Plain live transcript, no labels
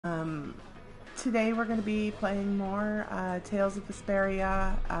Um, Today we're going to be playing more Tales of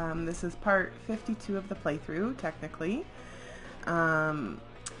Vesperia. This is part 52 of the playthrough, technically. Um,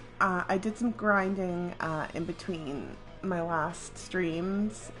 I did some grinding in between my last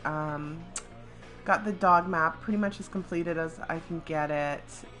streams. Got the dog map pretty much as completed as I can get it.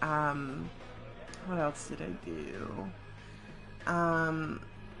 What else did I do?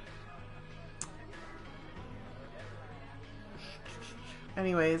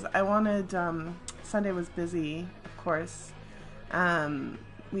 Anyways, I wanted, Sunday was busy, of course.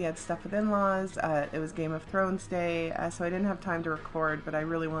 We had stuff with in-laws, it was Game of Thrones day, so I didn't have time to record, but I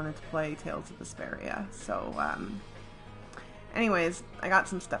really wanted to play Tales of Vesperia. So, anyways, I got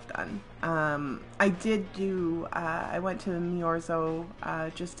some stuff done. I did do, I went to Miorzo,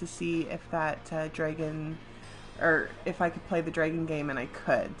 just to see if that, dragon, or if I could play the dragon game, and I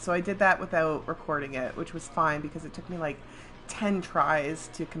could. So I did that without recording it, which was fine because it took me like 10 tries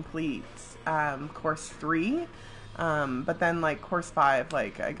to complete course 3, but then like course 5,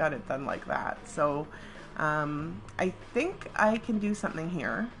 like I got it done like that. So I think I can do something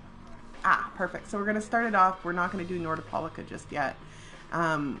here. Perfect. So we're going to start it off. We're not going to do Nordopolica just yet.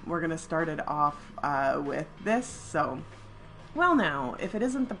 We're going to start it off with this. So, well, now, if it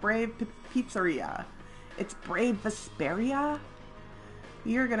isn't the Brave Pizzeria, it's Brave Vesperia?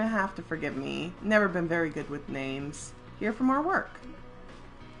 You're going to have to forgive me. Never been very good with names. Here for more work.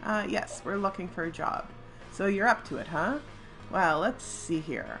 Yes, we're looking for a job. So you're up to it, huh? Well, let's see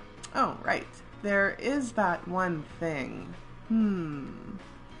here. Oh, right. There is that one thing.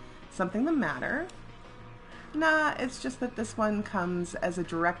 Something the matter? Nah, it's just that this one comes as a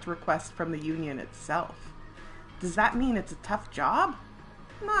direct request from the union itself. Does that mean it's a tough job?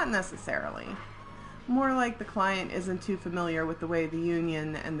 Not necessarily. More like the client isn't too familiar with the way the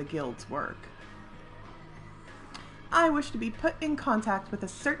union and the guilds work. I wish to be put in contact with a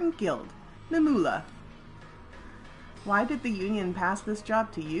certain guild, Mimula. Why did the union pass this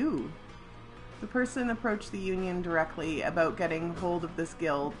job to you? The person approached the union directly about getting hold of this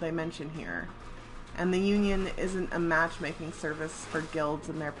guild they mention here, and the union isn't a matchmaking service for guilds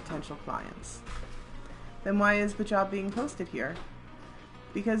and their potential clients. Then why is the job being posted here?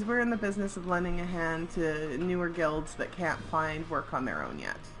 Because we're in the business of lending a hand to newer guilds that can't find work on their own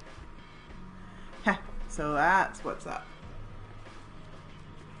yet. Heh. So that's what's up.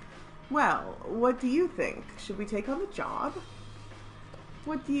 Well, what do you think? Should we take on the job?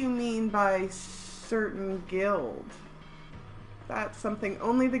 What do you mean by certain guild? That's something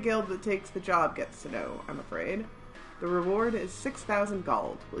only the guild that takes the job gets to know, I'm afraid. The reward is 6,000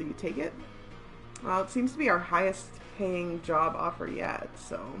 gold. Will you take it? Well, it seems to be our highest paying job offer yet,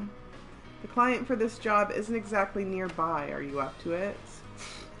 so... The client for this job isn't exactly nearby. Are you up to it?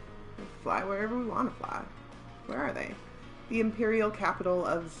 We'll fly wherever we want to fly. Where are they? The imperial capital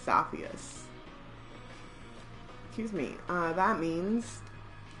of Zaphius. Excuse me. That means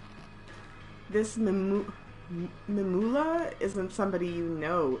this Mimula isn't somebody you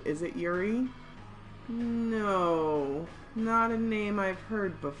know, is it, Yuri? No, not a name I've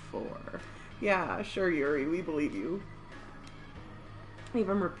heard before. Yeah, sure, Yuri, we believe you.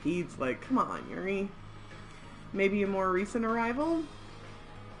 Even repeats like, come on, Yuri. Maybe a more recent arrival?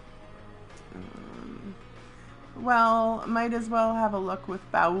 Well, might as well have a look with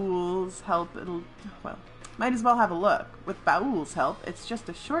Baul's help. Might as well have a look. With Baul's help, it's just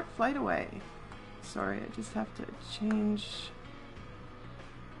a short flight away. Sorry, I just have to change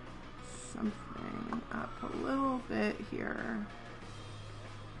something up a little bit here.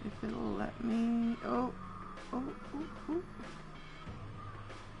 If it'll let me... Oh,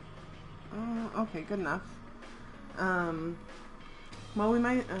 okay, good enough. Well, we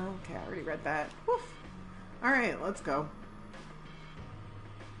might... okay, I already read that. Woof. Alright, let's go.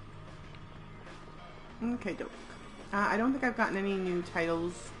 Okay, dope. I don't think I've gotten any new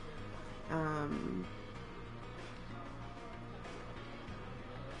titles.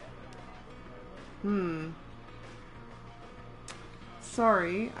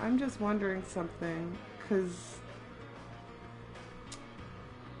 Sorry, I'm just wondering something, because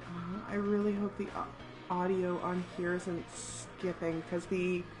I really hope the audio on here isn't skipping, because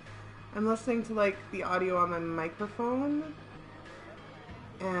I'm listening to like the audio on my microphone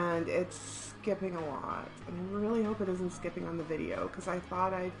and it's skipping a lot. And I really hope it isn't skipping on the video, because I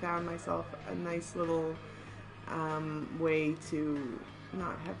thought I found myself a nice little way to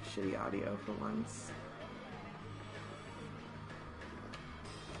not have shitty audio for once.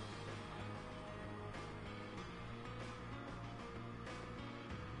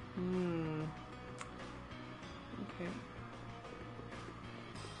 Okay.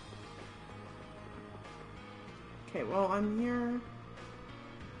 Okay, well, I'm here.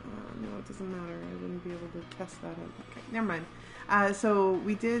 it doesn't matter. I wouldn't be able to test that out. Okay, never mind. So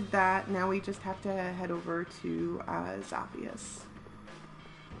we did that. Now we just have to head over to Zaphius.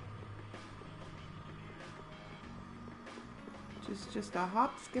 Just a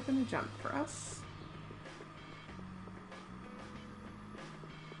hop, skip, and a jump for us.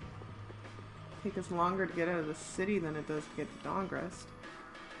 Take us longer to get out of the city than it does to get to Dawngrest.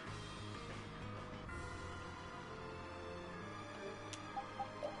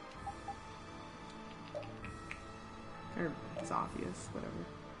 Or Zaphius, whatever.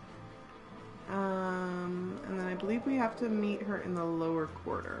 And then I believe we have to meet her in the lower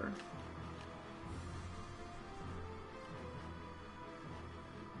quarter.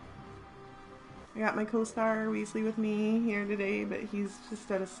 I got my co-star Weasley with me here today, but he's just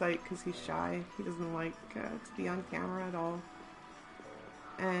out of sight because he's shy. He doesn't like to be on camera at all.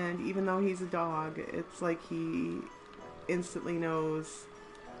 And even though he's a dog, it's like he instantly knows.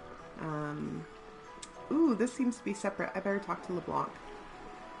 Ooh, this seems to be separate. I better talk to LeBlanc.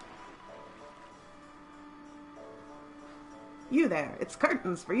 You there, it's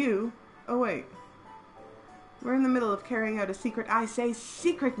curtains for you. Oh wait. We're in the middle of carrying out a secret, I say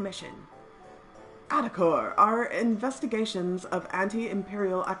secret mission. Atticor, our investigations of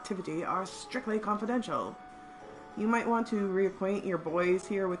anti-imperial activity are strictly confidential. You might want to reacquaint your boys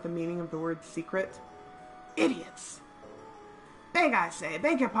here with the meaning of the word secret. Idiots! Beg, I say,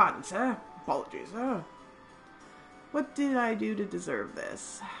 beg your pardon, sir. Apologies, sir. What did I do to deserve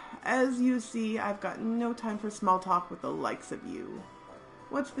this? As you see, I've got no time for small talk with the likes of you.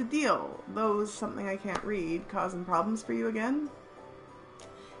 What's the deal? Those something I can't read causing problems for you again?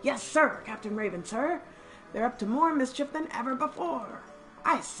 Yes, sir, Captain Raven, sir. They're up to more mischief than ever before.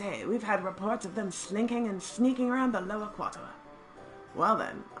 I say, we've had reports of them slinking and sneaking around the lower quarter. Well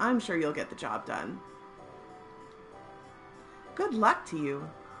then, I'm sure you'll get the job done. Good luck to you.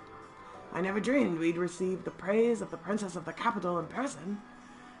 I never dreamed we'd receive the praise of the Princess of the Capital in person.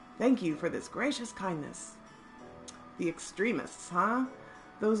 Thank you for this gracious kindness. The extremists, huh?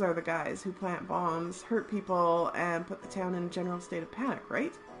 Those are the guys who plant bombs, hurt people, and put the town in a general state of panic,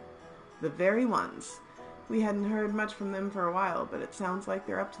 right? The very ones. We hadn't heard much from them for a while, but it sounds like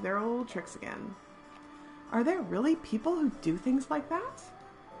they're up to their old tricks again. Are there really people who do things like that?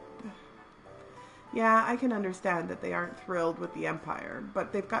 Yeah, I can understand that they aren't thrilled with the Empire,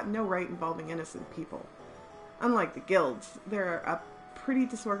 but they've got no right involving innocent people. Unlike the guilds, they're a pretty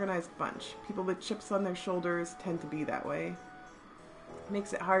disorganized bunch. People with chips on their shoulders tend to be that way.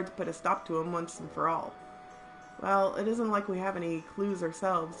 Makes it hard to put a stop to them once and for all. Well, it isn't like we have any clues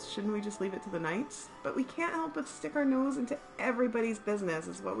ourselves. Shouldn't we just leave it to the knights? But we can't help but stick our nose into everybody's business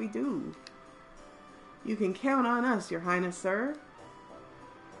is what we do. You can count on us, Your Highness, sir.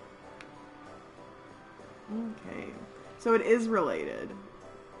 Okay. So it is related.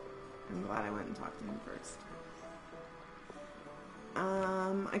 I'm glad I went and talked to him first.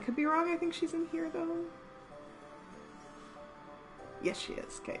 I could be wrong. I think she's in here, though. Yes, she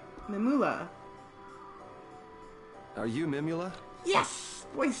is. Okay. Mimula. Are you Mimula? Yes!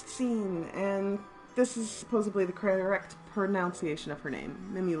 Voiced scene. And this is supposedly the correct pronunciation of her name.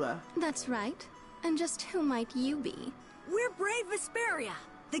 Mimula. That's right. And just who might you be? We're brave Vesperia,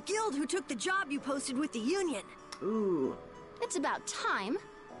 the guild who took the job you posted with the Union. Ooh. It's about time.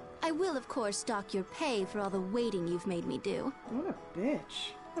 I will, of course, dock your pay for all the waiting you've made me do. What a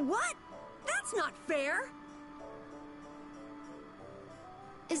bitch. What? That's not fair!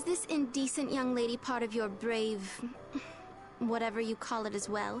 Is this indecent young lady part of your brave... whatever you call it as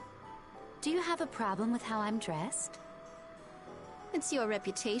well? Do you have a problem with how I'm dressed? It's your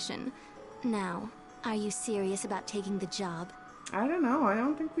reputation. Now, are you serious about taking the job? I don't know. I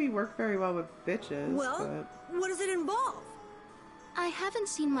don't think we work very well with bitches. Well, what does it involve? I haven't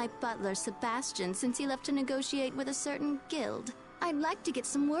seen my butler, Sebastian, since he left to negotiate with a certain guild. I'd like to get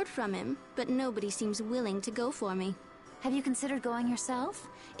some word from him, but nobody seems willing to go for me. Have you considered going yourself?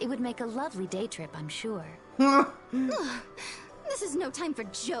 It would make a lovely day trip, I'm sure. This is no time for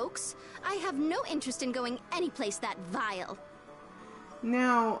jokes. I have no interest in going anyplace that vile.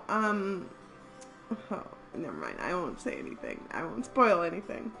 Now, oh, never mind. I won't say anything. I won't spoil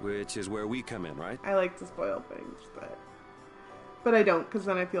anything. Which is where we come in, right? I like to spoil things, but I don't, because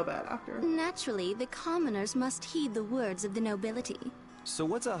then I feel bad after. Naturally, the commoners must heed the words of the nobility. So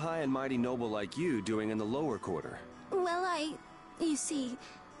what's a high and mighty noble like you doing in the lower quarter? Well, you see...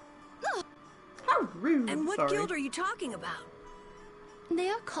 How rude. And what Sorry. guild are you talking about? They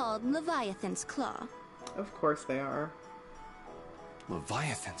are called Leviathan's Claw. Of course they are.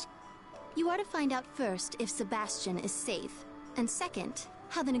 Leviathans? You are to find out first if Sebastian is safe, and second,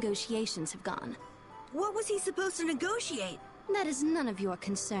 how the negotiations have gone. What was he supposed to negotiate? That is none of your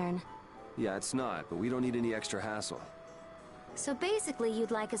concern. Yeah, it's not, but we don't need any extra hassle. So basically,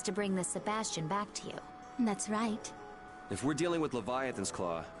 you'd like us to bring this Sebastian back to you. That's right. If we're dealing with Leviathan's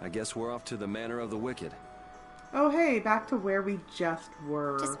Claw, I guess we're off to the Manor of the Wicked. Oh, hey, back to where we just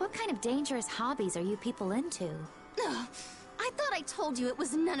were. Just what kind of dangerous hobbies are you people into? Ugh, I thought I told you it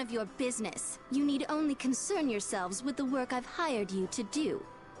was none of your business. You need only concern yourselves with the work I've hired you to do.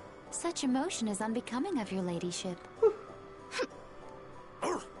 Such emotion is unbecoming of your ladyship.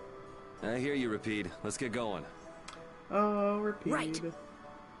 I hear you, Repeat. Let's get going. Oh, repeat. Right.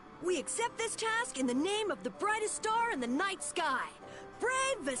 We accept this task in the name of the brightest star in the night sky,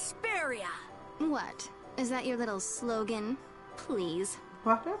 Brave Vesperia. What? Is that your little slogan? Please.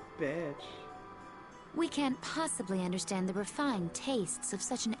 What a bitch. We can't possibly understand the refined tastes of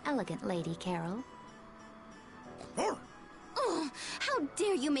such an elegant lady, Carol. Oh, how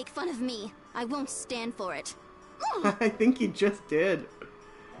dare you make fun of me? I won't stand for it. I think you just did.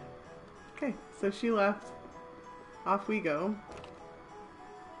 Okay, so she left. Off we go.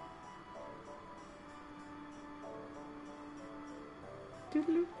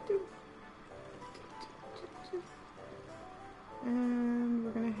 Doodaloo-doo. And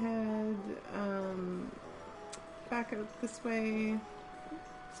we're gonna head back out this way.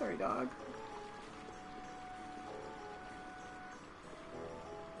 Sorry, dog.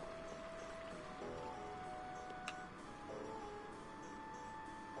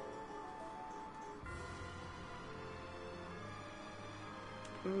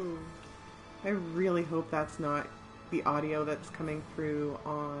 Ooh. I really hope that's not the audio that's coming through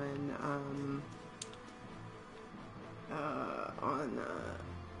on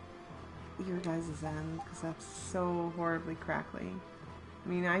your guys' end, because that's so horribly crackly. I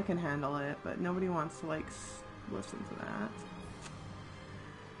mean, I can handle it, but nobody wants to like listen to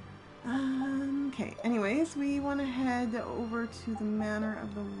that. Okay, anyways, we want to head over to the Manor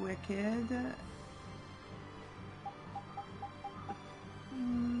of the Wicked.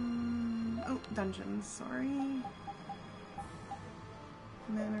 Oh, dungeons, sorry.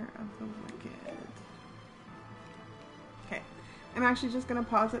 Manor of the Wicked. Okay, I'm actually just going to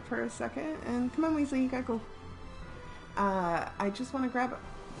pause it for a second, and come on, Weasley, you gotta go. I just want to grab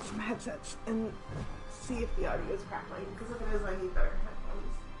some headsets and see if the audio is crackling, because if it is, I need better headphones.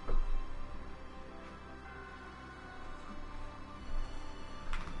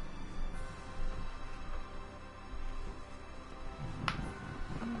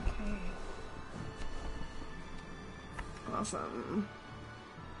 Okay. Awesome.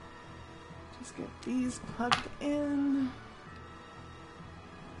 Just get these plugged in.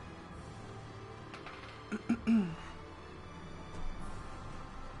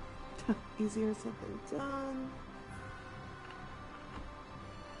 Easier said than done.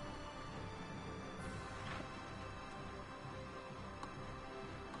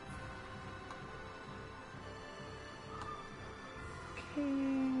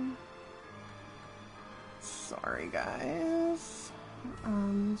 Okay. Sorry, guys.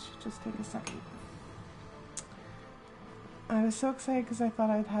 This should just take a second. I was so excited because I thought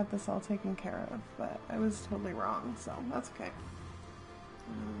I'd had this all taken care of, but I was totally wrong, so that's okay.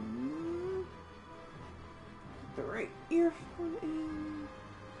 Put the right earphone in.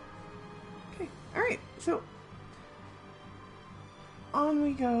 Okay, alright, so on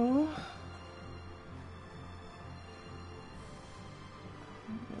we go.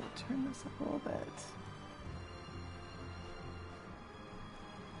 I'm going to turn this up a little bit.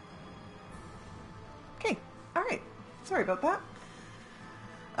 Okay, alright. Sorry about that.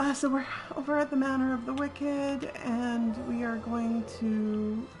 So we're over at the Manor of the Wicked, and we are going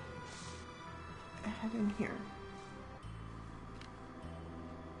to head in here.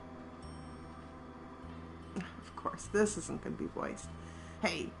 Of course, this isn't going to be voiced.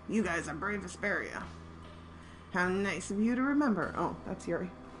 Hey, you guys are Brave Vesperia. How nice of you to remember. Oh, that's Yuri.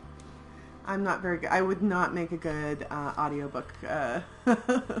 I'm not very good. I would not make a good audiobook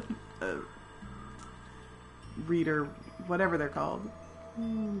reader, whatever they're called.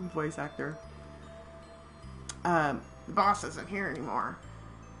 Voice actor. The boss isn't here anymore.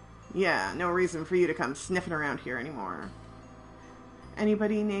 Yeah, no reason for you to come sniffing around here anymore.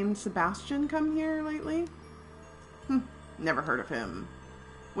 Anybody named Sebastian come here lately? Never heard of him.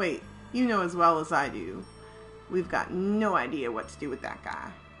 Wait, you know as well as I do. We've got no idea what to do with that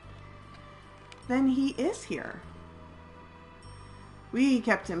guy. Then he is here. We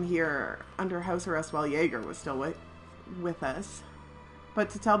kept him here under house arrest while Jaeger was still with us. But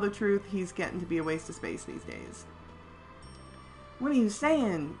to tell the truth, he's getting to be a waste of space these days. What are you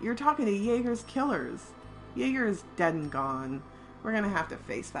saying? You're talking to Jaeger's killers. Jaeger is dead and gone. We're gonna have to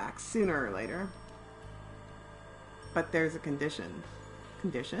face facts sooner or later. But there's a condition.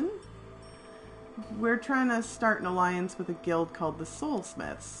 Condition? We're trying to start an alliance with a guild called the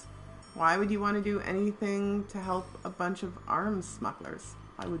Soulsmiths. Why would you want to do anything to help a bunch of arms smugglers?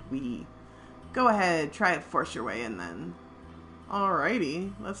 Why would we? Go ahead, try it, force your way in then.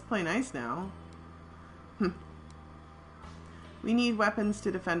 Alrighty, let's play nice now. We need weapons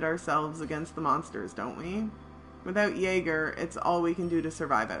to defend ourselves against the monsters, don't we? Without Jaeger, it's all we can do to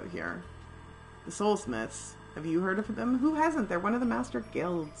survive out here. The Soulsmiths, have you heard of them? Who hasn't? They're one of the master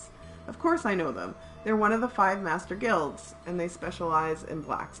guilds. Of course I know them. They're one of the 5 master guilds, and they specialize in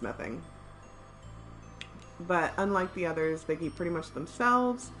blacksmithing. But unlike the others, they keep pretty much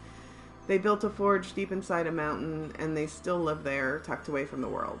themselves. They built a forge deep inside a mountain, and they still live there, tucked away from the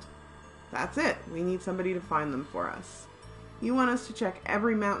world. That's it. We need somebody to find them for us. You want us to check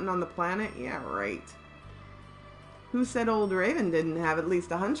every mountain on the planet? Yeah, right. Who said old Raven didn't have at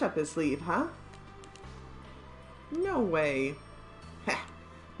least a hunch up his sleeve, huh? No way. Heh.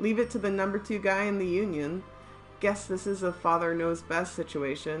 Leave it to the number 2 guy in the union. Guess this is a father knows best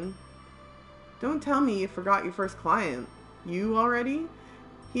situation. Don't tell me you forgot your first client. You already?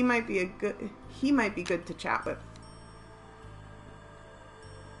 He might be good to chat with.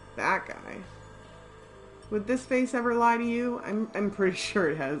 That guy. Would this face ever lie to you? I'm pretty sure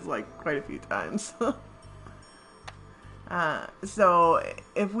it has, like, quite a few times. So,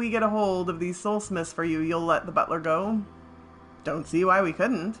 if we get a hold of these soulsmiths for you, you'll let the butler go? Don't see why we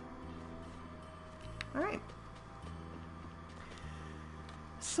couldn't. Alright.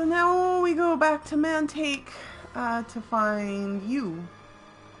 So now we go back to Mantake to find you.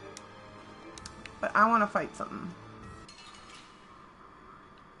 But I want to fight something.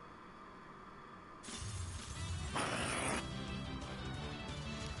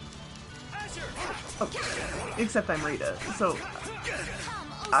 Oh, except I'm Rita, so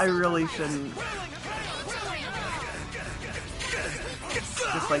I really shouldn't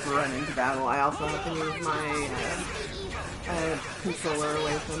just like run into battle. I also have to move my controller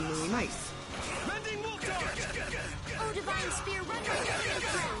away from the mic.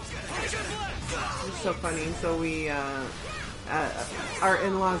 It's so funny. So we, our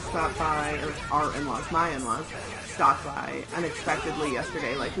in-laws stopped by, or our in-laws, my in-laws, stopped by unexpectedly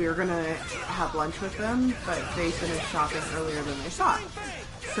yesterday. Like, we were gonna have lunch with them, but they finished shopping earlier than they thought.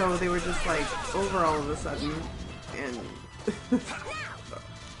 So they were just like over all of a sudden, and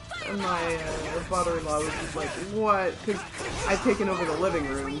my father-in-law was just like, what? Because I've taken over the living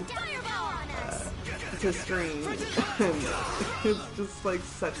room to stream, and it's just like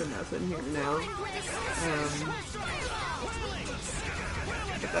such a mess in here now.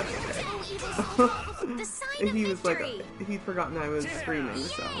 But that's okay. He was like, he'd forgotten I was streaming,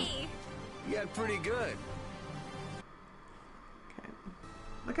 so. You got pretty good. Okay.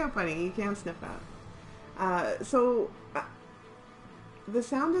 Look how funny, you can't sniff that. The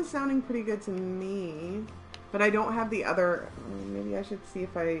sound is sounding pretty good to me, but I don't have the other. Maybe I should see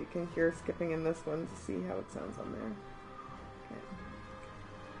if I can hear skipping in this one to see how it sounds on there. Okay.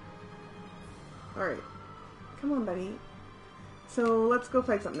 Alright. Come on, buddy. So let's go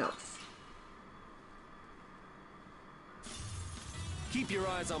fight something else. Keep your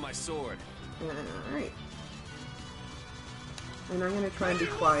eyes on my sword. Alright. And I'm gonna try and be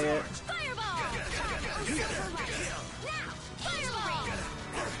quiet.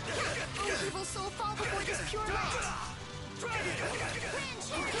 Evil soul fall before this pure light.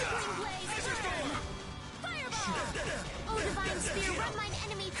 Fireball! Oh, divine spear, run mine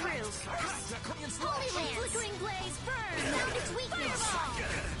enemy through. Holy land, flickering blaze, burn. Found its weakness.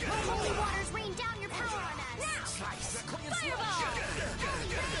 Oh, holy waters, rain down your power on us. Fireball! Holy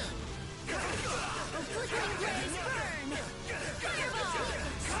rain. Oh, flickering blaze, burn. Fireball!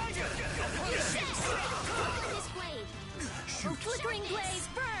 Yes! This blade. Oh, flickering blaze,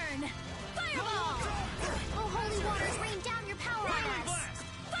 burn. Fireball! Oh, holy waters, rain down your power on us!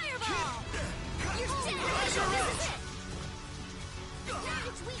 Fireball! You're dead!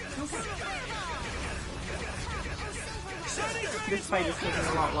 This is it! This fight is taking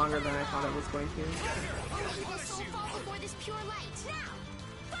a lot longer than I thought it was going to. Evil soul fall before this pure light! Now!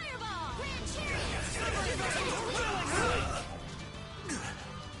 Fireball! Grand chariot!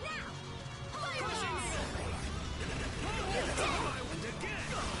 Now! Fireball!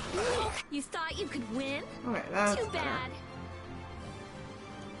 You thought you could win? Okay, that's too bad. Better.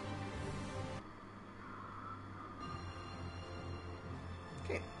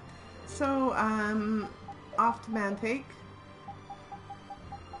 Okay, so off to Mantake.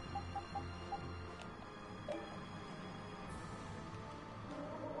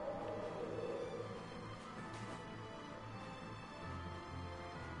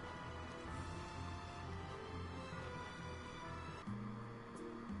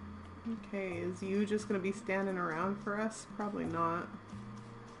 Okay, is you just gonna be standing around for us? Probably not.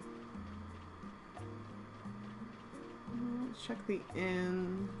 Let's check the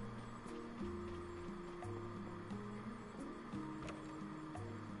inn.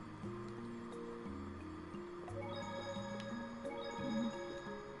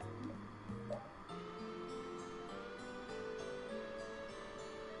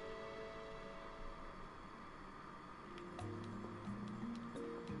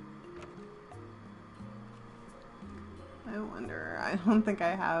 I wonder. I don't think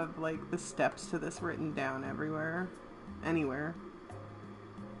I have like the steps to this written down everywhere. Anywhere.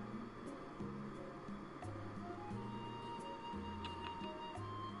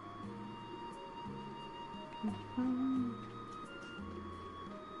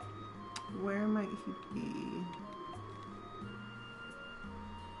 Where might he be?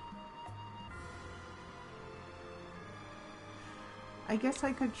 I guess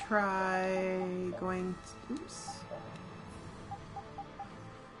I could try going to, oops.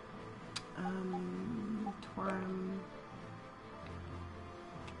 Torum.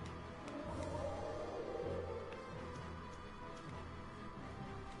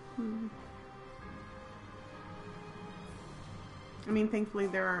 I mean, thankfully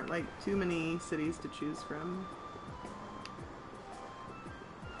there aren't like too many cities to choose from.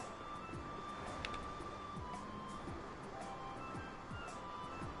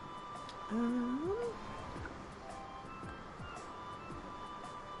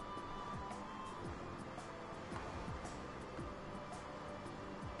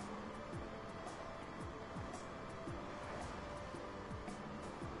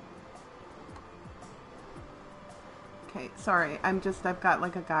 Okay, sorry, I've got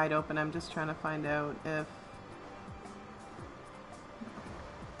like a guide open, I'm just trying to find out if...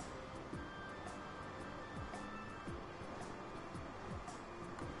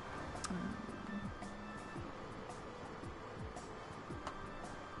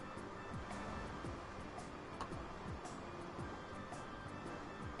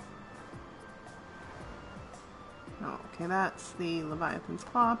 Oh, okay, that's the Leviathan's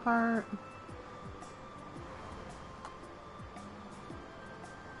Claw part.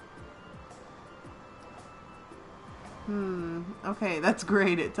 Okay, that's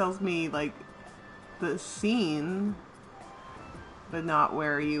great. It tells me, like, the scene, but not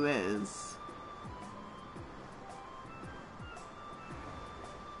where you is.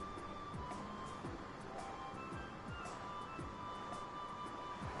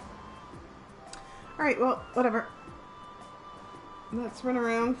 Alright, well, whatever. Let's run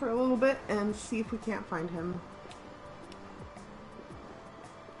around for a little bit and see if we can't find him.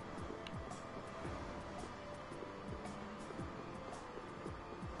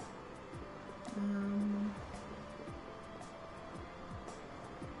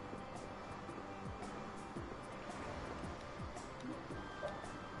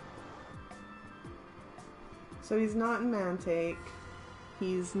 So he's not in Mantake.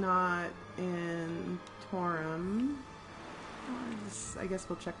 He's not in Torum. I guess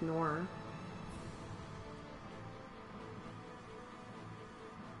we'll check Nor.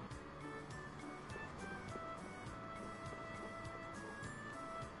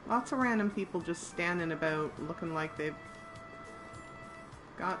 Lots of random people just standing about looking like they've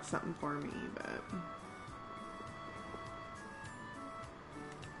got something for me, but...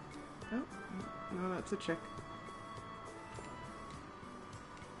 Oh, no, that's a chick.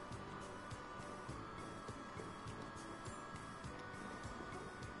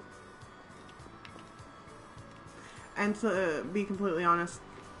 And to be completely honest,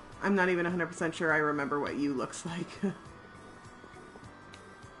 I'm not even 100% sure I remember what you looks like.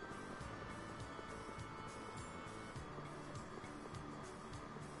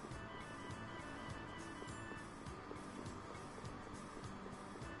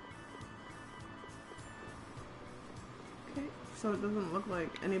 Okay, so it doesn't look like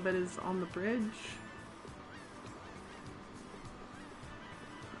anybody's on the bridge.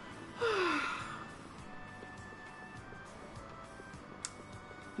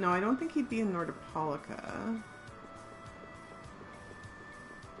 No, I don't think he'd be in Nordopolica.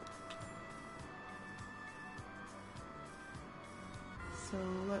 So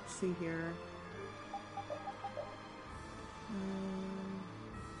let's see here.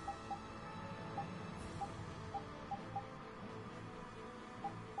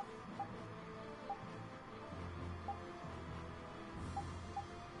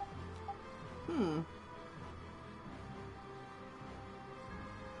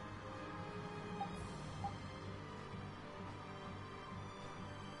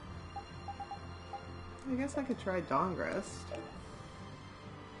 I guess I could try Dongrest.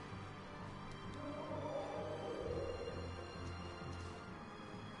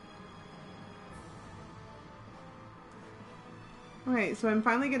 Okay, so I'm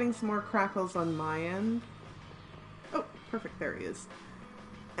finally getting some more crackles on my end. Oh, perfect, there he is.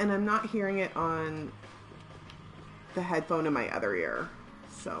 And I'm not hearing it on the headphone in my other ear.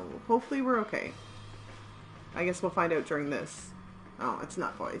 So hopefully we're okay. I guess we'll find out during this. Oh, it's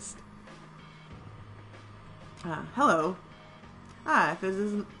not voiced. Hello. If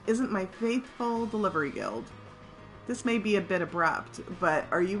this isn't my faithful delivery guild. This may be a bit abrupt, but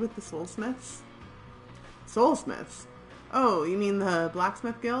are you with the Soulsmiths? Soulsmiths? Oh, you mean the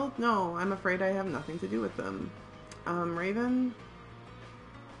Blacksmith Guild? No, I'm afraid I have nothing to do with them. Raven?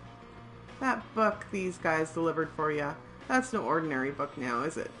 That book these guys delivered for you, that's no ordinary book now,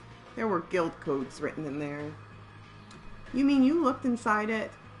 is it? There were guild codes written in there. You mean you looked inside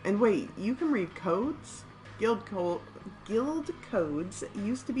it? And wait, you can read codes? Guild codes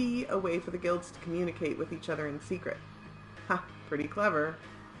used to be a way for the guilds to communicate with each other in secret. Ha, pretty clever.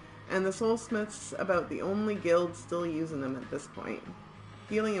 And the Soulsmiths about the only guild still using them at this point.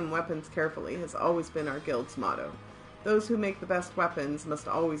 Dealing in weapons carefully has always been our guild's motto. Those who make the best weapons must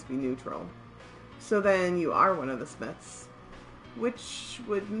always be neutral. So then you are one of the smiths. Which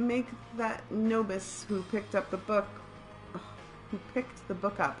would make that novice who picked the book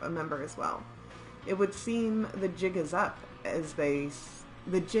up a member as well. It would seem the jig is up, as they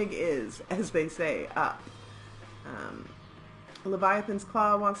say, up. Leviathan's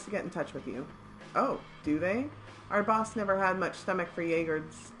Claw wants to get in touch with you. Oh, do they? Our boss never had much stomach for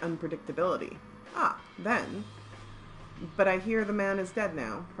Jaeger's unpredictability. Ah, then. But I hear the man is dead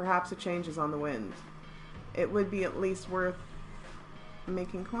now. Perhaps a change is on the wind. It would be at least worth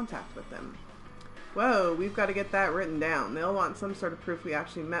making contact with them. Whoa, we've got to get that written down. They'll want some sort of proof we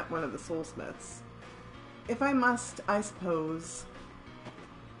actually met one of the Soulsmiths. If I must, I suppose.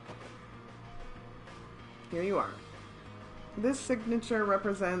 Here you are. This signature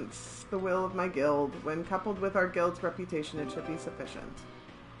represents the will of my guild. When coupled with our guild's reputation, it should be sufficient.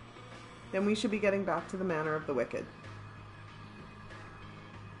 Then we should be getting back to the Manor of the Wicked.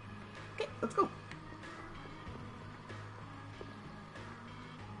 Okay, let's go.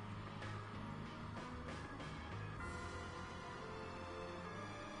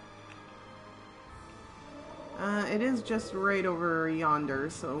 It is just right over yonder,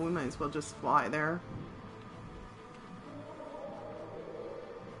 so we might as well just fly there.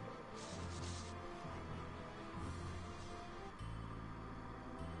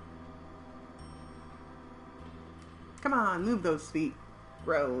 Come on, move those feet.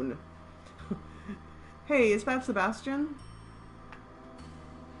 Groan. Hey, is that Sebastian?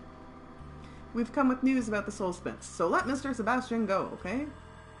 We've come with news about the Soulsmiths, so let Mr. Sebastian go, okay?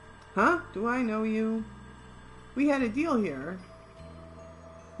 Huh? Do I know you? We had a deal here.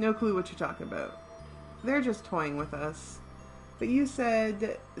 No clue what you're talking about. They're just toying with us. But you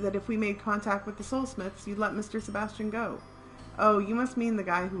said that if we made contact with the Soulsmiths, you'd let Mr. Sebastian go. Oh, you must mean the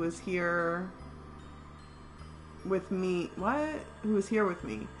guy who was here with me. What? Who was here with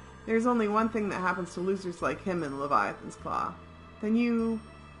me. There's only one thing that happens to losers like him in Leviathan's Claw. Then you...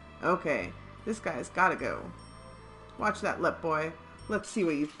 Okay, this guy's gotta go. Watch that lip, boy. Let's see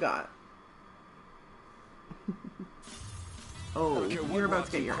what you've got. Oh, you're about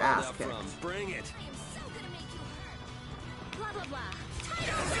to get your ass kicked. Bring it. I am so gonna make you hurt. Blah blah blah.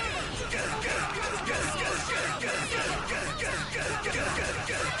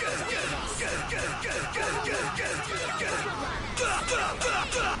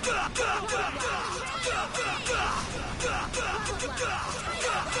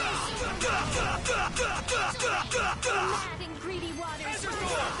 Mad and greedy waters rise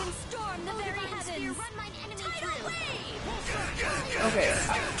up and storm the very heavens. Run mine enemy through. Okay,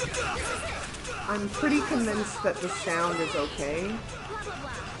 I'm pretty convinced that the sound is okay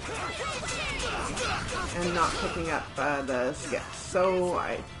and not picking up the skips. So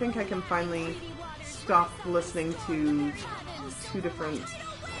I think I can finally stop listening to two different...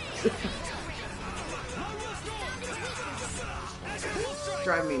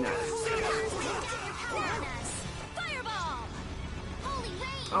 Drive me nuts.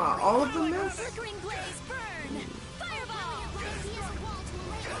 All of them miss?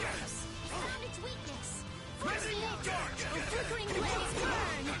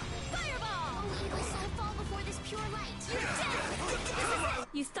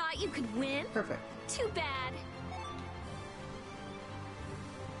 You thought you could win? Perfect. Too bad.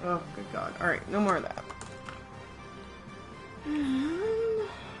 Oh, good God. Alright, no more of that. And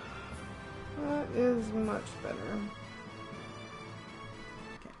that is much better.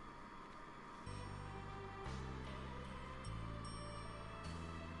 Okay.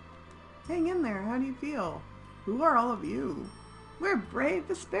 Hang in there. How do you feel? Who are all of you? We're brave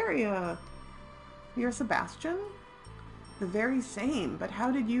Vesperia. You're Sebastian? The very same. But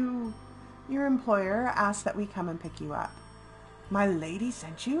how did you... Your employer asked that we come and pick you up. My lady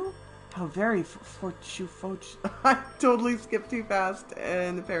sent you? How very I totally skipped too fast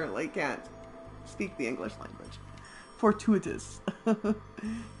and apparently can't speak the English language. Fortuitous.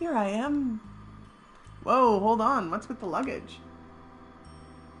 Here I am. Whoa, hold on. What's with the luggage?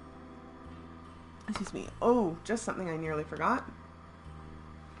 Excuse me. Oh, just something I nearly forgot.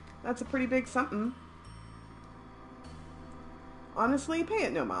 That's a pretty big something. Honestly, pay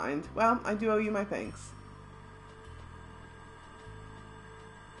it no mind. Well, I do owe you my thanks.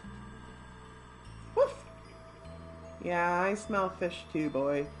 Woof! Yeah, I smell fish too,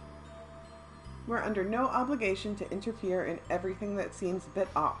 boy. We're under no obligation to interfere in everything that seems a bit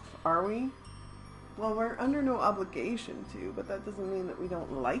off, are we? Well, we're under no obligation to, but that doesn't mean that we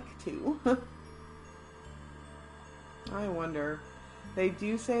don't like to. I wonder. They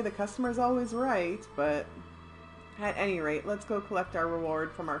do say the customer's always right, but at any rate, let's go collect our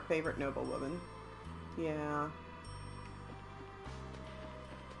reward from our favorite noblewoman. Yeah.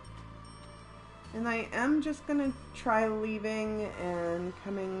 And I am just gonna try leaving and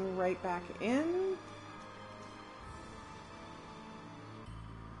coming right back in.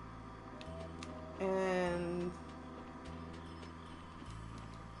 And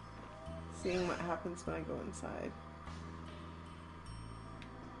seeing what happens when I go inside.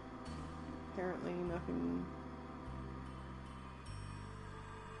 Apparently nothing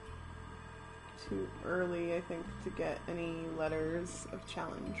too early, I think, to get any letters of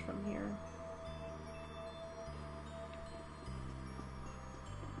challenge from here.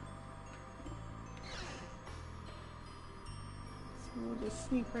 So we'll just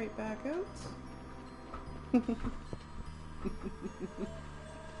sneak right back out.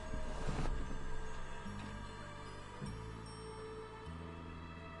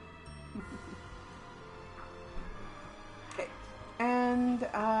 Okay, and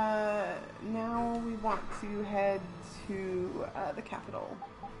now we want to head to the capital.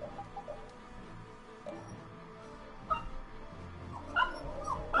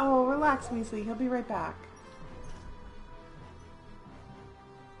 Oh, relax, Weasley. He'll be right back.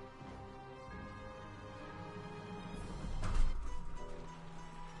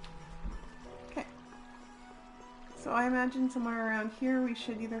 So I imagine somewhere around here we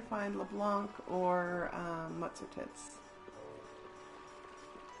should either find LeBlanc or What's-Her-Tits.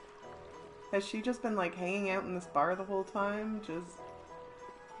 Has she just been like hanging out in this bar the whole time? Just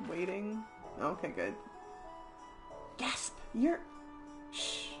waiting? Okay, good. Gasp! You're...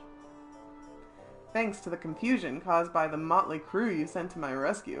 Shh! Thanks to the confusion caused by the motley crew you sent to my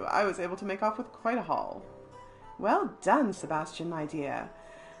rescue, I was able to make off with quite a haul. Well done, Sebastian, my dear.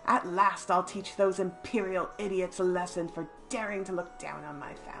 At last I'll teach those imperial idiots a lesson for daring to look down on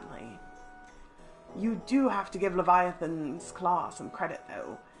my family. You do have to give Leviathan's Claw some credit,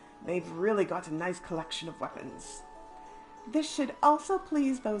 though. They've really got a nice collection of weapons. This should also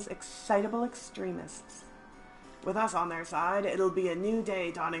please those excitable extremists. With us on their side, it'll be a new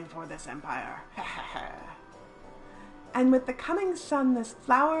day dawning for this empire. And with the coming sun, this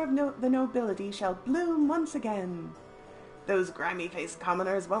flower of the nobility shall bloom once again. Those grimy-faced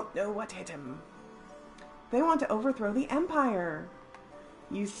commoners won't know what hit him. They want to overthrow the Empire.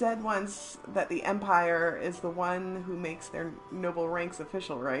 You said once that the Empire is the one who makes their noble ranks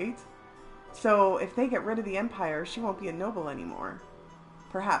official, right? So if they get rid of the Empire, she won't be a noble anymore.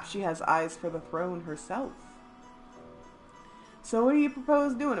 Perhaps she has eyes for the throne herself. So what do you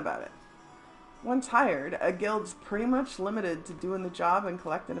propose doing about it? Once hired, a guild's pretty much limited to doing the job and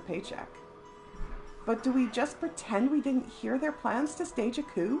collecting a paycheck. But do we just pretend we didn't hear their plans to stage a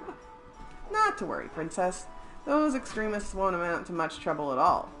coup? Not to worry, Princess. Those extremists won't amount to much trouble at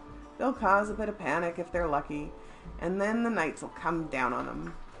all. They'll cause a bit of panic if they're lucky, and then the knights will come down on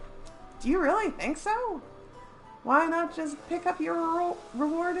them. Do you really think so? Why not just pick up your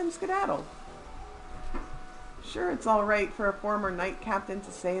reward and skedaddle? Sure, it's all right for a former knight captain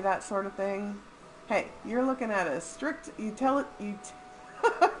to say that sort of thing. Hey, you're looking at a strict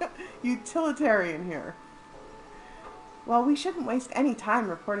utilitarian here. Well, we shouldn't waste any time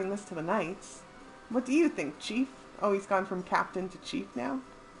reporting this to the knights. What do you think, Chief? Oh, he's gone from captain to chief now?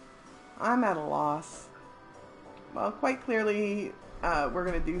 I'm at a loss. Well, quite clearly, we're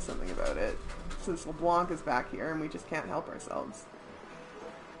going to do something about it, since LeBlanc is back here and we just can't help ourselves.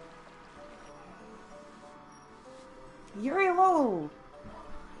 Uriel!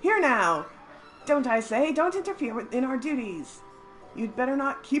 Here now! Don't I say, don't interfere in our duties. You'd better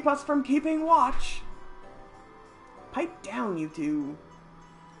not keep us from keeping watch. Pipe down, you two.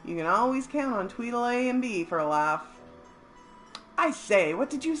 You can always count on Tweedle A and B for a laugh. I say, what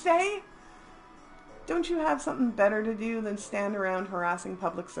did you say? Don't you have something better to do than stand around harassing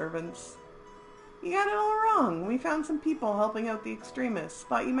public servants? You got it all wrong. We found some people helping out the extremists.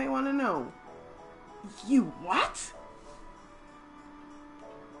 Thought you might want to know. You what?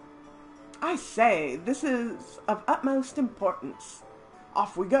 I say, this is of utmost importance.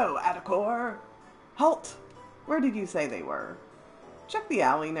 Off we go, Atacor. Halt! Where did you say they were? Check the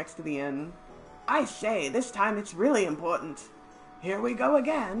alley next to the inn. I say, this time it's really important. Here we go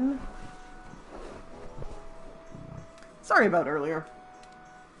again. Sorry about earlier.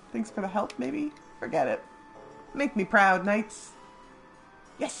 Thanks for the help, maybe? Forget it. Make me proud, knights.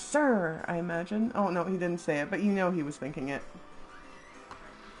 Yes, sir, I imagine. Oh, no, he didn't say it, but you know he was thinking it.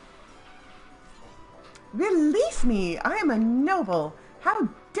 Release me! I am a noble! How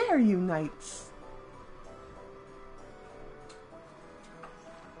dare you, knights!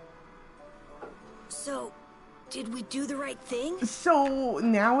 So, did we do the right thing? So,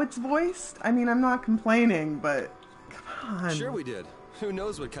 now it's voiced? I mean, I'm not complaining, but come on. Sure we did. Who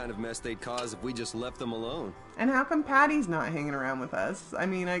knows what kind of mess they'd cause if we just left them alone. And how come Patty's not hanging around with us? I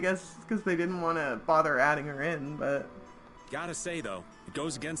mean, I guess because they didn't want to bother adding her in, but... Gotta say, though, it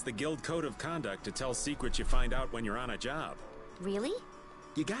goes against the guild code of conduct to tell secrets you find out when you're on a job. Really?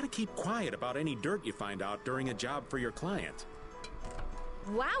 You gotta keep quiet about any dirt you find out during a job for your client.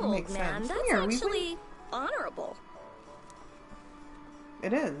 Wow, old Makes man, sense. that's Here, actually honorable.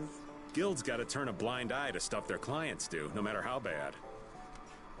 It is. Guilds gotta turn a blind eye to stuff their clients do, no matter how bad.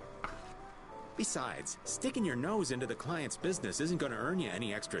 Besides, sticking your nose into the client's business isn't gonna earn you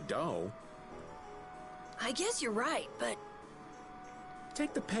any extra dough. I guess you're right, but...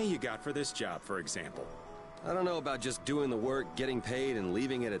 Take the pay you got for this job, for example. I don't know about just doing the work, getting paid, and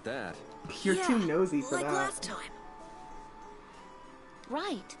leaving it at that. You're yeah, too nosy for like that. last time.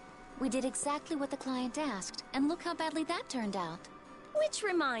 Right. We did exactly what the client asked, and look how badly that turned out. Which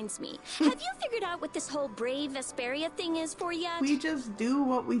reminds me, have you figured out what this whole Brave Vesperia thing is for yet? We just do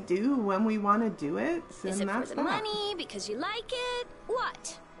what we do when we want to do it, Is and it for that's the that. money, because you like it?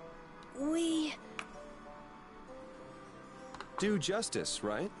 What? We... Do justice,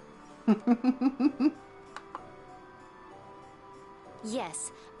 right?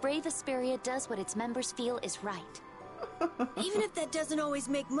 Yes, Brave Vesperia does what its members feel is right. Even if that doesn't always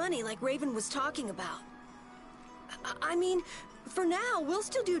make money like Raven was talking about. I mean, for now, we'll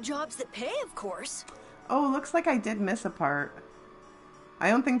still do jobs that pay, of course. Oh, looks like I did miss a part. I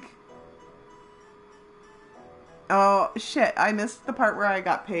don't think... Oh, shit. I missed the part where I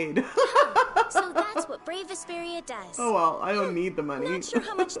got paid. So that's what Brave Vesperia does. Oh, well. I don't need the money. Not sure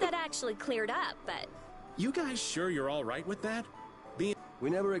how much that actually cleared up, but... You guys sure you're all right with that? We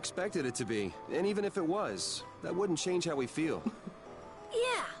never expected it to be, and even if it was, that wouldn't change how we feel.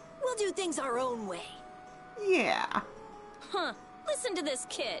 Yeah, we'll do things our own way. Yeah. Huh. Listen to this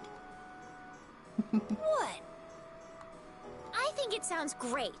kid. What? I think it sounds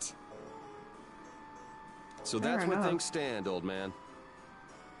great. So Fair that's where enough. things stand, old man.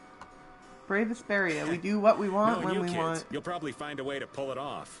 Brave Vesperia. We do what we want Knowing when you we kids, want. you'll probably find a way to pull it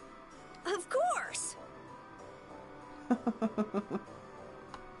off. Of course.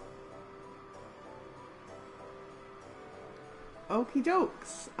 Okie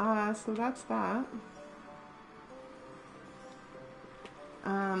dokes. So that's that.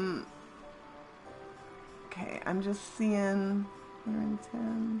 Okay, I'm just seeing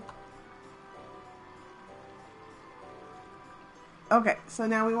 110. Okay, so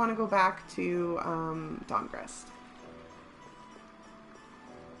now we want to go back to Dawngrest.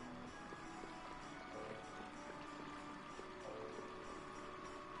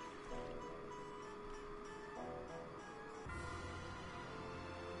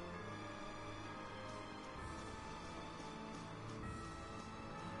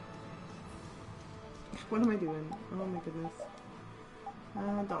 What am I doing? Oh my goodness.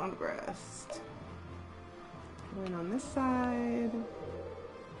 Dawngrest. Going on this side.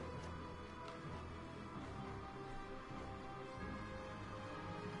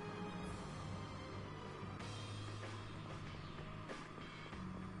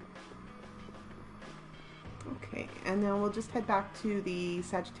 Okay, and then we'll just head back to the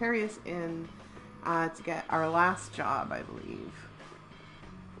Sagittarius Inn to get our last job, I believe.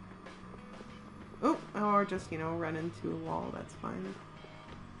 Oh, or just, you know, run into a wall, that's fine.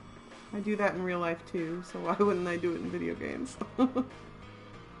 I do that in real life too, so why wouldn't I do it in video games?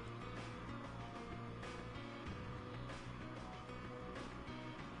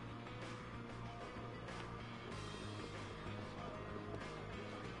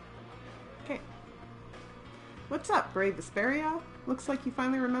 Okay. What's up, Brave Vesperia? Looks like you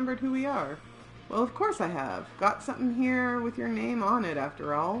finally remembered who we are. Well, of course I have. Got something here with your name on it,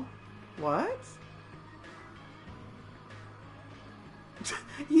 after all. What?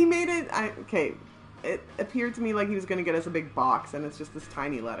 He made it... okay, it appeared to me like he was going to get us a big box, and it's just this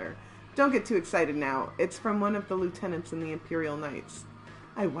tiny letter. Don't get too excited now. It's from one of the lieutenants in the Imperial Knights.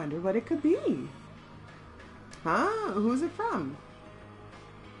 I wonder what it could be. Huh? Who's it from?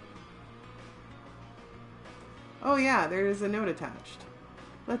 Oh yeah, there's a note attached.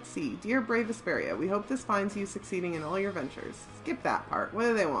 Let's see. Dear brave Vesperia, we hope this finds you succeeding in all your ventures. Skip that part. What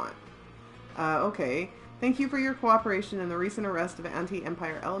do they want? Okay. Thank you for your cooperation in the recent arrest of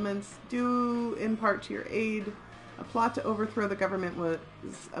anti-Empire elements. Due in part to your aid, a plot to overthrow the government was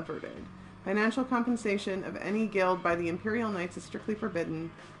averted. Financial compensation of any guild by the Imperial Knights is strictly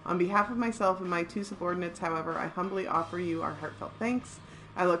forbidden. On behalf of myself and my 2 subordinates, however, I humbly offer you our heartfelt thanks.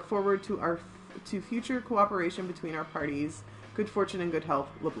 I look forward to future cooperation between our parties. Good fortune and good health,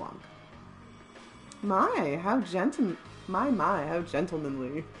 LeBlanc. My, how how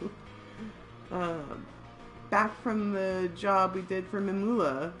gentlemanly. Back from the job we did for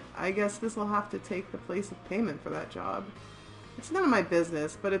Mimula. I guess this will have to take the place of payment for that job. It's none of my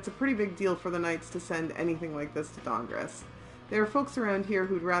business, but it's a pretty big deal for the Knights to send anything like this to Dongres. There are folks around here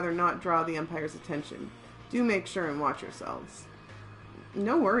who'd rather not draw the Empire's attention. Do make sure and watch yourselves.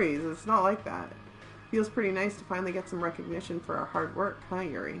 No worries, it's not like that. Feels pretty nice to finally get some recognition for our hard work, huh,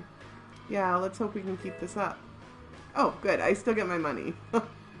 Yuri? Yeah, let's hope we can keep this up. Oh, good, I still get my money.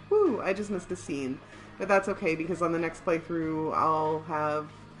 Woo, I just missed a scene. But that's okay, because on the next playthrough, I'll have...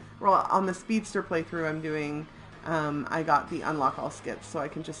 well, on the Speedster playthrough I'm doing, I got the Unlock All skits, so I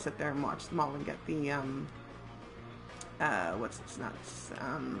can just sit there and watch them all and get the, what's its nuts,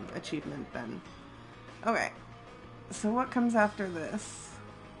 achievement then. Okay, so what comes after this?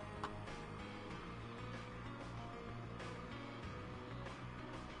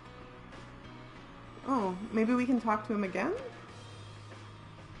 Oh, maybe we can talk to him again?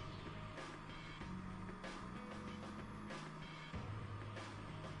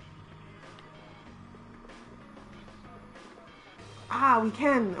 Ah, we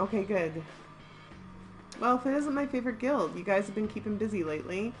can! Okay, good. Well, if it isn't my favorite guild, you guys have been keeping busy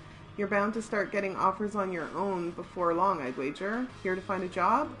lately. You're bound to start getting offers on your own before long, I'd wager. Here to find a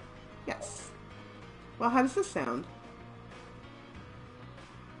job? Yes. Well, how does this sound?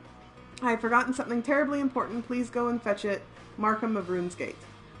 I've forgotten something terribly important. Please go and fetch it. Markham of Runesgate.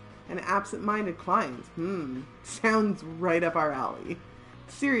 An absent-minded client. Sounds right up our alley.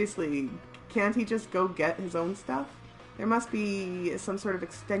 Seriously, can't he just go get his own stuff? There must be some sort of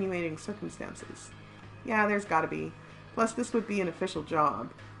extenuating circumstances. Yeah, there's gotta be. Plus, this would be an official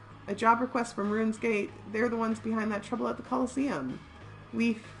job. A job request from Runesgate. They're the ones behind that trouble at the Coliseum.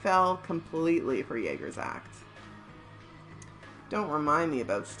 We fell completely for Jaeger's act. Don't remind me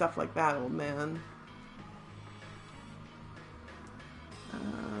about stuff like that, old man.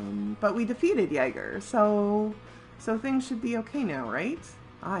 But we defeated Jaeger, so things should be okay now, right?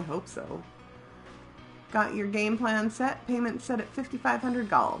 I hope so. Got your game plan set, payment set at 5,500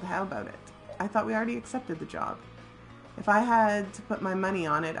 gold. How about it? I thought we already accepted the job. If I had to put my money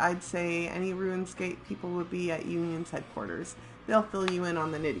on it, I'd say any Runesgate people would be at Union's headquarters. They'll fill you in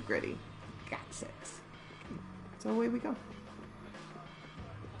on the nitty-gritty. That's it. Okay. So away we go.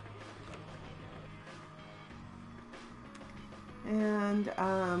 And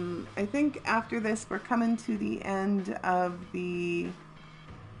I think after this we're coming to the end of the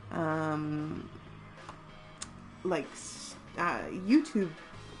YouTube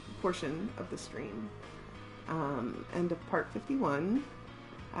portion of the stream. End of part 51.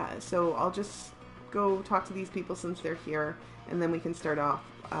 So I'll just go talk to these people since they're here, and then we can start off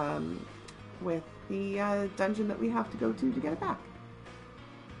with the dungeon that we have to go to get it back.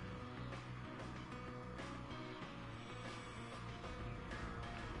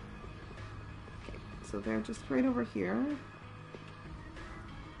 Okay, so they're just right over here.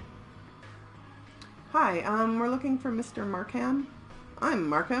 Hi, we're looking for Mr. Markham. I'm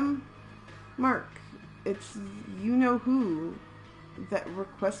Markham. Mark, it's you-know-who. That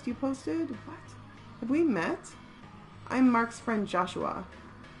request you posted? What? Have we met? I'm Mark's friend Joshua.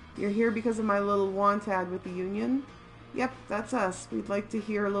 You're here because of my little want ad with the Union? Yep, that's us. We'd like to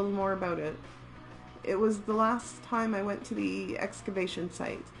hear a little more about it. It was the last time I went to the excavation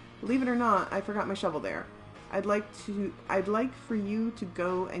site. Believe it or not, I forgot my shovel there. I'd like for you to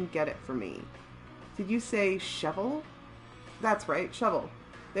go and get it for me. Did you say shovel? That's right, shovel.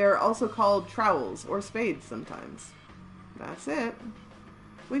 They're also called trowels or spades sometimes. That's it.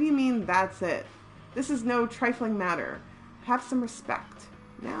 What do you mean, that's it? This is no trifling matter. Have some respect.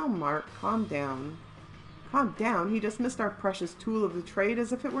 Now, Mark, calm down. Calm down? He dismissed our precious tool of the trade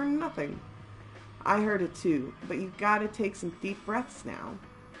as if it were nothing. I heard it too, but you gotta take some deep breaths now.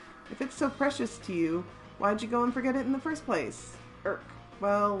 If it's so precious to you, why'd you go and forget it in the first place? Irk.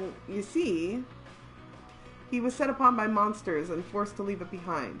 Well, you see, he was set upon by monsters and forced to leave it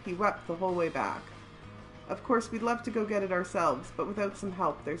behind. He wept the whole way back. Of course, we'd love to go get it ourselves, but without some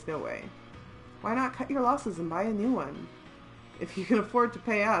help, there's no way. Why not cut your losses and buy a new one? If you can afford to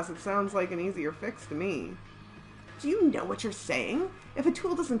pay us, it sounds like an easier fix to me. Do you know what you're saying? If a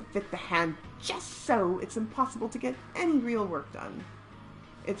tool doesn't fit the hand just so, it's impossible to get any real work done.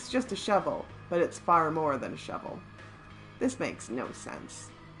 It's just a shovel, but it's far more than a shovel. This makes no sense.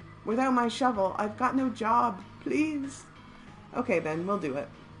 Without my shovel, I've got no job. Please. Okay then, we'll do it.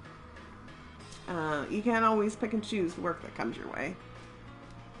 You can't always pick and choose the work that comes your way.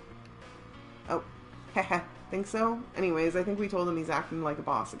 Oh, haha, think so? Anyways, I think we told him he's acting like a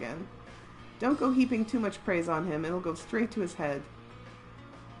boss again. Don't go heaping too much praise on him, it'll go straight to his head.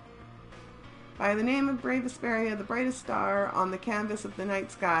 By the name of brave Vesperia, the brightest star on the canvas of the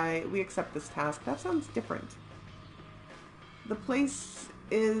night sky, we accept this task. That sounds different. The place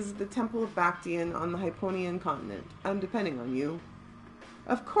is the Temple of Bactian on the Hyponian continent. I'm depending on you.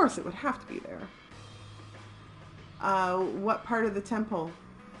 Of course it would have to be there. What part of the temple?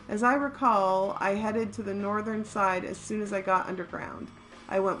 As I recall, I headed to the northern side as soon as I got underground.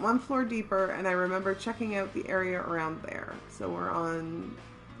 I went one floor deeper, and I remember checking out the area around there. So we're on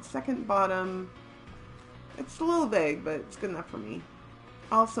the second bottom. It's a little vague, but it's good enough for me.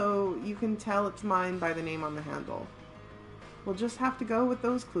 Also, you can tell it's mine by the name on the handle. We'll just have to go with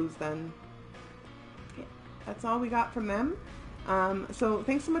those clues then. Okay, that's all we got from them. So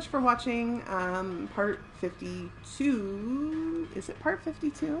thanks so much for watching part 52. Is it part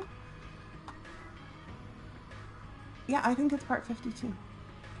 52? Yeah, I think it's part 52.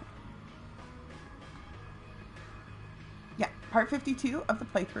 Yeah, part 52 of the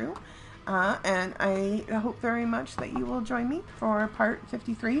playthrough. And I hope very much that you will join me for part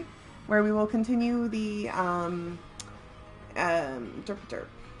 53, where we will continue the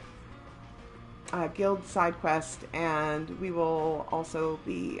guild side quest, and we will also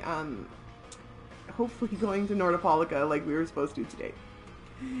be hopefully going to Nordopolica like we were supposed to today.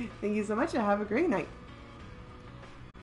 Thank you so much and have a great night.